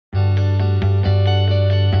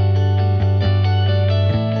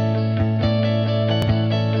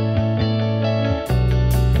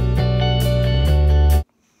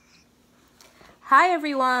Hi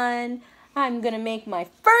everyone! I'm gonna make my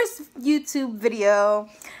first YouTube video.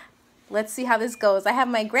 Let's see how this goes. I have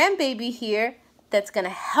my grandbaby here that's gonna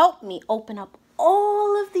help me open up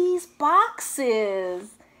all of these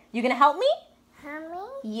boxes. You gonna help me? Help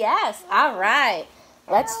me? Yes, alright.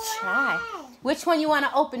 Let's try. Which one you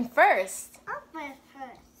wanna open first? Open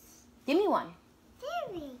first. Give me one.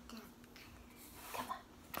 There we go. Come on.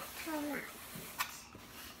 Come on.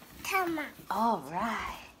 Come on.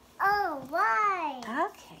 Alright. Oh, why?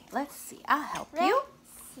 Okay, let's see. I'll help Let's you.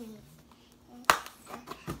 see.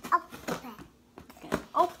 Open. Gonna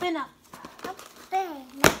open up. Open.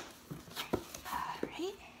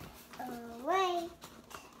 Alright. Oh, wait.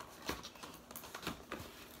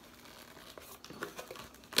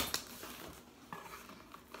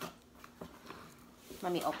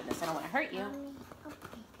 Let me open this. I don't want to hurt you.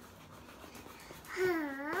 Open.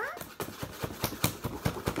 Huh?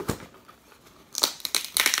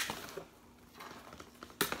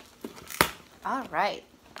 All right.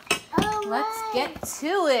 Oh, Let's get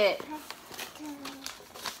to it.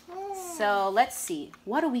 So let's see.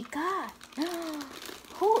 What do we got?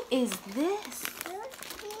 Who is this?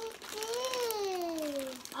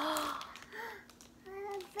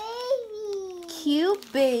 Baby.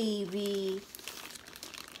 Cute baby.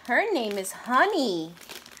 Her name is Honey.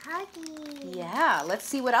 Huggy. Yeah, let's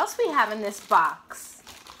see what else we have in this box.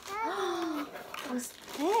 What's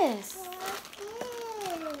this?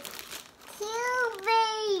 Cute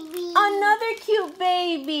baby. Another cute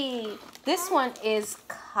baby. This one is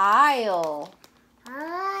Kyle.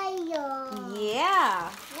 Kyle. Yeah.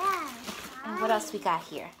 Yeah. And what else we got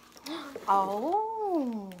here?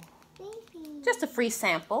 Oh, Baby. just a free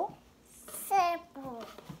sample. Sample.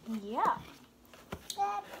 Yeah.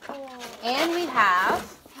 Sample. And we have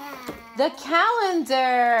the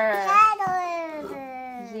calendar.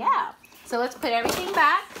 Calendar. Yeah. So let's put everything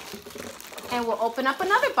back and we'll open up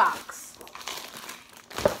another box.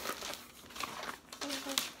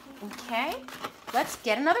 Okay. Let's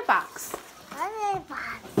get another box. Another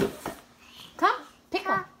box. Come, pick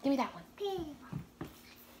one. Give me that one.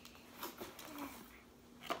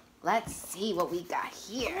 Let's see what we got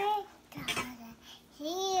here. We got it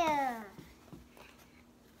here.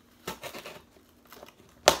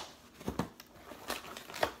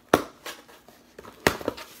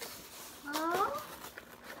 Oh.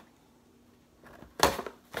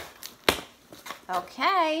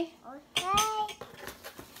 Okay. Okay.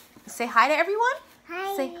 Say hi to everyone.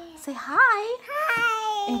 Hi. Say hi.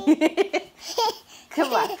 Hi.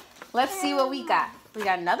 Come on. Let's see what we got. We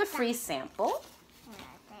got another free sample.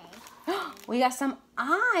 We got some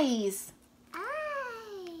eyes.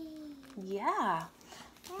 Yeah.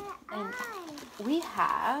 And we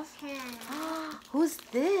have, who's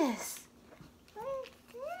this?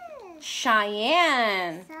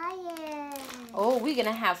 Shyann. Oh, we're going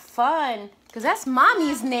to have fun because that's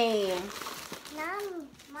Mommy's name.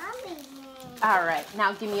 Mommy's name. All right.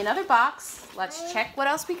 Now give me another box. Let's check what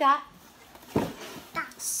else we got.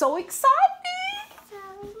 So excited.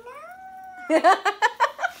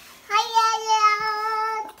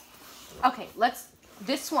 Okay,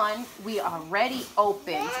 this one we already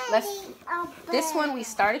opened. This one we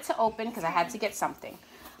started to open because I had to get something.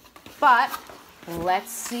 But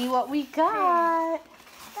let's see what we got.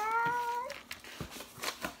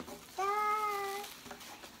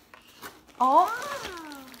 Oh,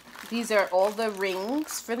 these are all the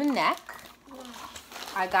rings for the neck.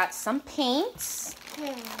 I got some paints.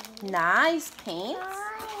 Nice paints.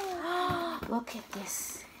 Look at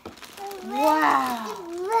this. Wow.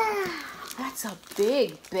 That's a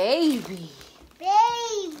big baby.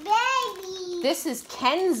 Baby. This is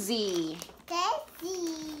Kenzie.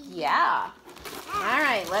 Yeah. All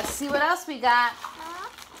right, let's see what else we got.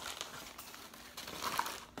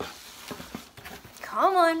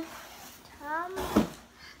 Come on.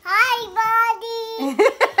 Hi, buddy.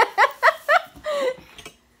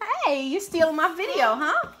 Hey, you stealing my video,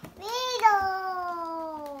 huh? Video.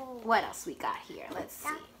 What else we got here? Let's see.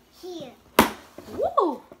 Here.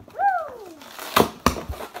 Woo!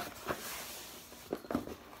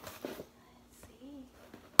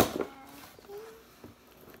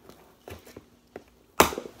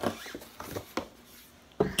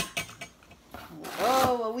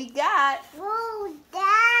 Whoa, what we got? Whoa,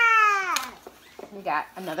 Dad. We got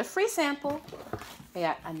another free sample. We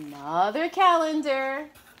got another calendar.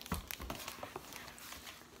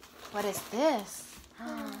 What is this?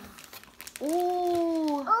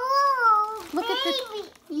 Ooh. Oh, Look baby. at the,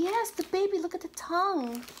 yes, the baby, look at the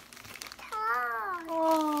tongue.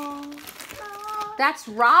 Oh. That's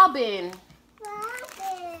Robin.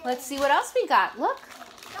 Robin. Let's see what else we got. Look.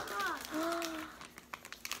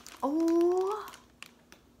 Oh,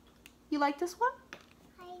 like this one?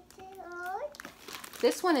 I do.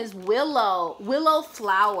 This one is Willow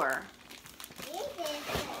Flower.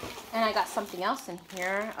 And I got something else in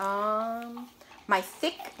here. My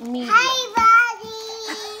thick medium. Hi,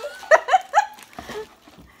 buddy.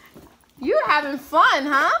 You're having fun,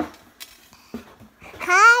 huh?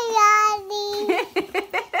 Hi, buddy.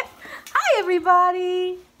 Hi,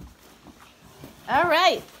 everybody. All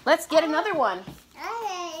right, let's get another one.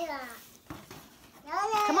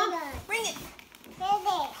 Come on, bring it.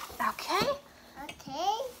 Okay.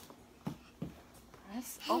 Okay.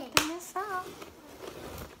 Let's open this up.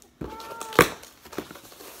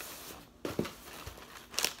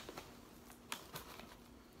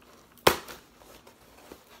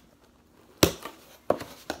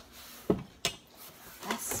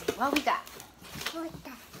 Let's see what we got.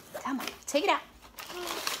 Come on, take it out.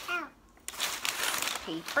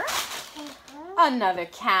 Paper. Another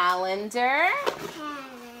calendar.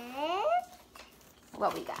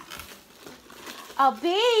 What we got? A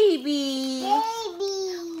baby.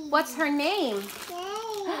 Baby. What's her name?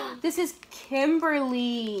 This is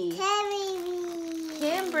Kimberly.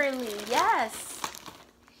 Kimberly, yes.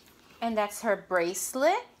 And that's her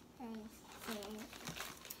bracelet.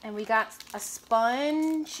 And we got a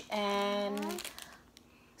sponge and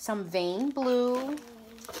some vein blue.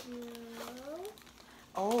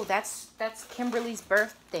 Oh, that's Kimberly's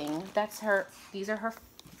birth thing. These are her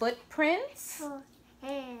footprints.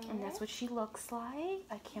 And that's what she looks like.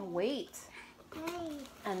 I can't wait.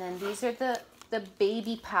 And then these are the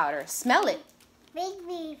baby powder. Smell it.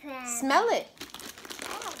 Baby powder. Smell it.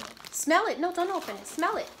 Smell it. No, don't open it.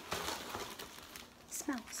 Smell it.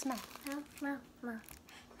 Smell.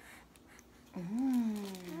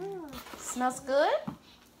 Smells good?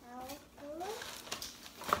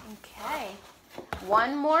 Okay.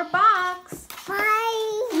 One more box.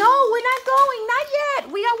 Bye. No, we're not going. Not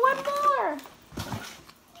yet. We got one more.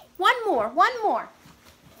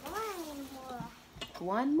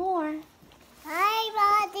 One more. Hi,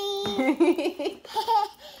 buddy.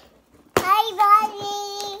 Hi,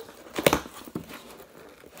 buddy.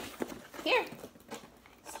 Here.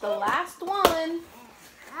 It's the last one.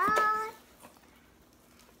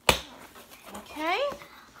 Okay.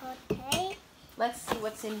 Okay. Let's see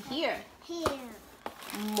what's in here. Here.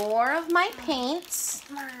 More of my paints.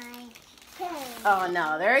 My pen. Oh,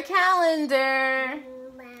 another calendar.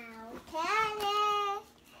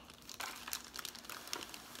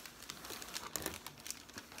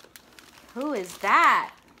 Who is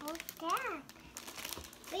that? Who's that?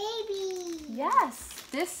 Baby. Yes,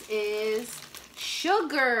 this is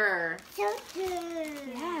Sugar. Sugar.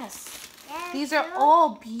 Yes. Yes, These are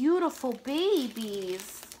all beautiful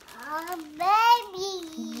babies. Oh,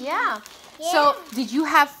 baby. Yeah. So, did you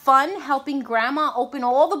have fun helping Grandma open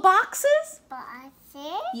all the boxes?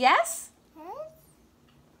 Boxes. Yes?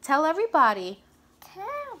 Tell everybody.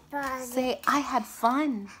 Buddy. Say, I had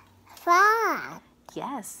fun. Fun.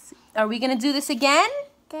 Yes. Are we going to do this again?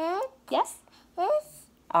 Good. Yes? Yes.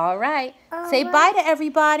 All right. All Say right. bye to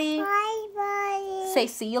everybody. Bye, buddy. Say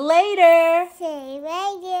see you later. See you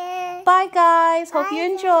later. Bye, guys. Hope Bye, you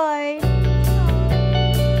enjoyed.